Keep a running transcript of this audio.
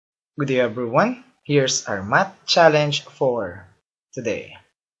Good day everyone, here's our math challenge for today.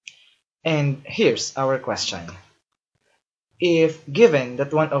 And here's our question. If given that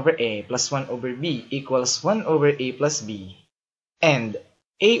 1 over a plus 1 over b equals 1 over a plus b, and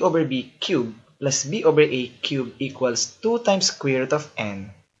a over b cubed plus b over a cubed equals 2 times square root of n,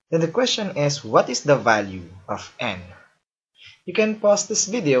 then the question is, what is the value of n? You can pause this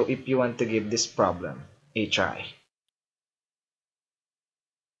video if you want to give this problem a try.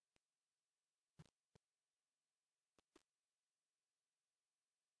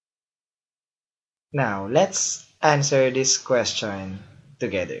 Now, let's answer this question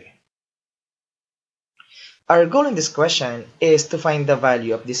together. Our goal in this question is to find the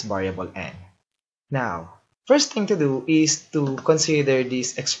value of this variable n. Now, first thing to do is to consider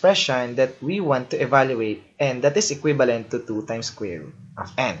this expression that we want to evaluate, and that is equivalent to 2 times square root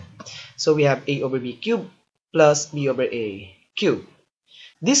of n. So we have a over b cubed plus b over a cubed.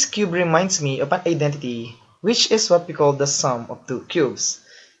 This cube reminds me of an identity which is what we call the sum of two cubes.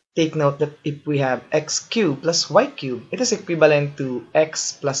 Take note that if we have x cubed plus y cubed, it is equivalent to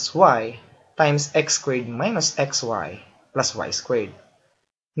x plus y times x squared minus xy plus y squared.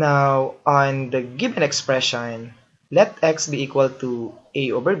 Now, on the given expression, let x be equal to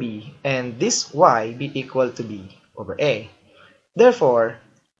a over b and this y be equal to b over a. Therefore,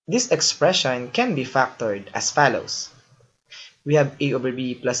 this expression can be factored as follows. We have a over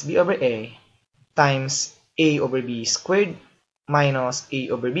b plus b over a times a over b squared minus a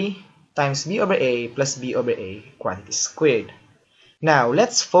over b times b over a plus b over a quantity squared. Now,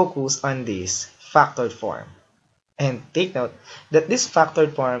 let's focus on this factored form. And take note that this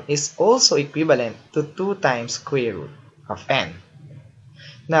factored form is also equivalent to 2 times square root of n.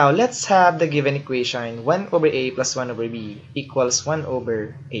 Now, let's have the given equation 1 over a plus 1 over b equals 1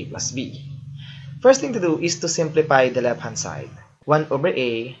 over a plus b. First thing to do is to simplify the left-hand side. 1 over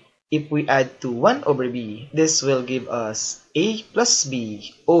a, if we add to 1 over b, this will give us a plus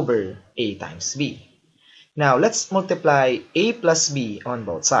b over a times b. Now, let's multiply a plus b on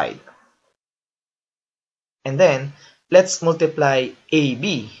both sides. And then, let's multiply ab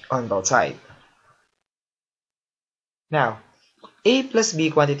on both sides. Now, a plus b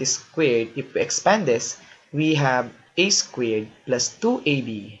quantity squared, if we expand this, we have a squared plus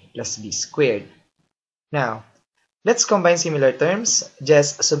 2ab plus b squared. Now, let's combine similar terms.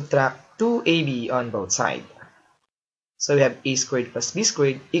 Just subtract 2ab on both sides. So we have a squared plus b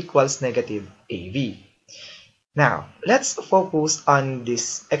squared equals negative ab. Now, let's focus on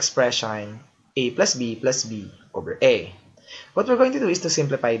this expression a plus b over a. What we're going to do is to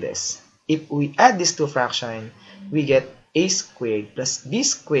simplify this. If we add these two fractions, we get a squared plus b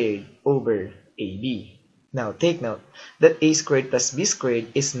squared over ab. Now, take note that a squared plus b squared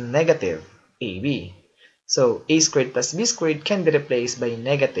is negative ab. So, a squared plus b squared can be replaced by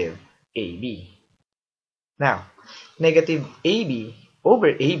negative ab. Now, negative ab over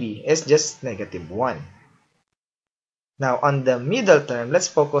ab is just negative 1. Now, on the middle term, let's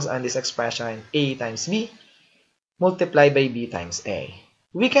focus on this expression a times b multiplied by b times a.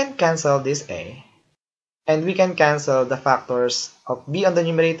 We can cancel this a, and we can cancel the factors of b on the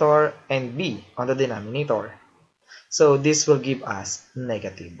numerator and b on the denominator. So, this will give us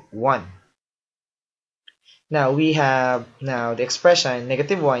negative 1. Now, we have the expression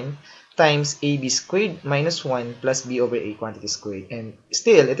negative 1 times ab squared minus 1 plus b over a quantity squared. And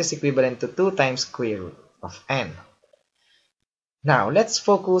still, it is equivalent to 2 times square root of n. Now, let's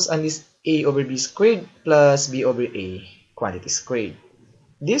focus on this a over b squared plus b over a quantity squared.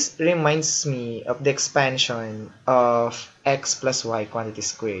 This reminds me of the expansion of x plus y quantity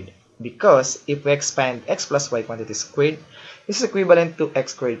squared. Because if we expand x plus y quantity squared, this is equivalent to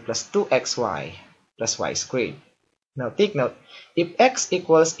x squared plus 2xy plus y squared. Now, take note, if x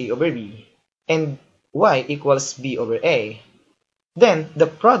equals a over b and y equals b over a, then the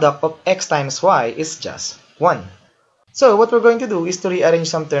product of x times y is just 1. So, what we're going to do is to rearrange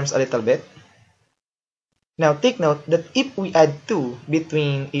some terms a little bit. Now, take note that if we add 2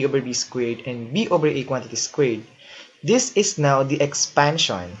 between a over b squared and b over a quantity squared, this is now the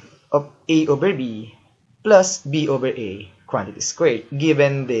expansion of a over b plus b over a quantity squared,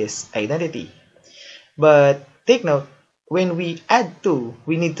 given this identity. But take note, when we add 2,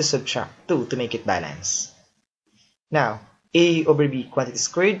 we need to subtract 2 to make it balance. Now, a over b quantity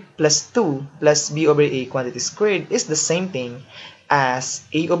squared plus 2 plus b over a quantity squared is the same thing as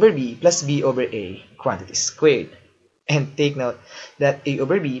a over b plus b over a quantity squared. And take note that a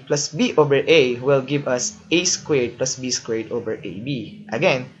over b plus b over a will give us a squared plus b squared over ab.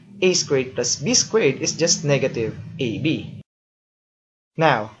 Again, a squared plus b squared is just negative ab.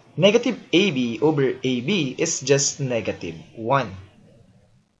 Now, negative ab over ab is just negative 1.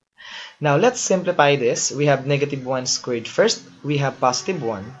 Now let's simplify this. We have negative 1 squared first. We have positive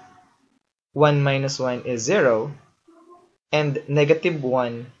 1. 1 minus 1 is 0. And negative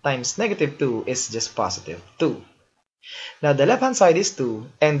 1 times negative 2 is just positive 2. Now the left hand side is 2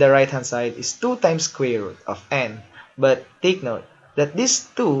 and the right hand side is 2 times square root of n. But take note that this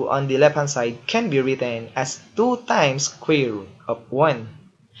 2 on the left hand side can be written as 2 times square root of 1.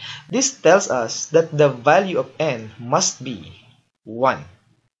 This tells us that the value of n must be 1.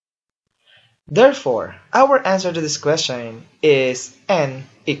 Therefore, our answer to this question is n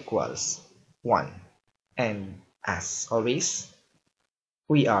equals 1. And as always,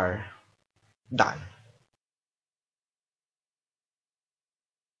 we are done.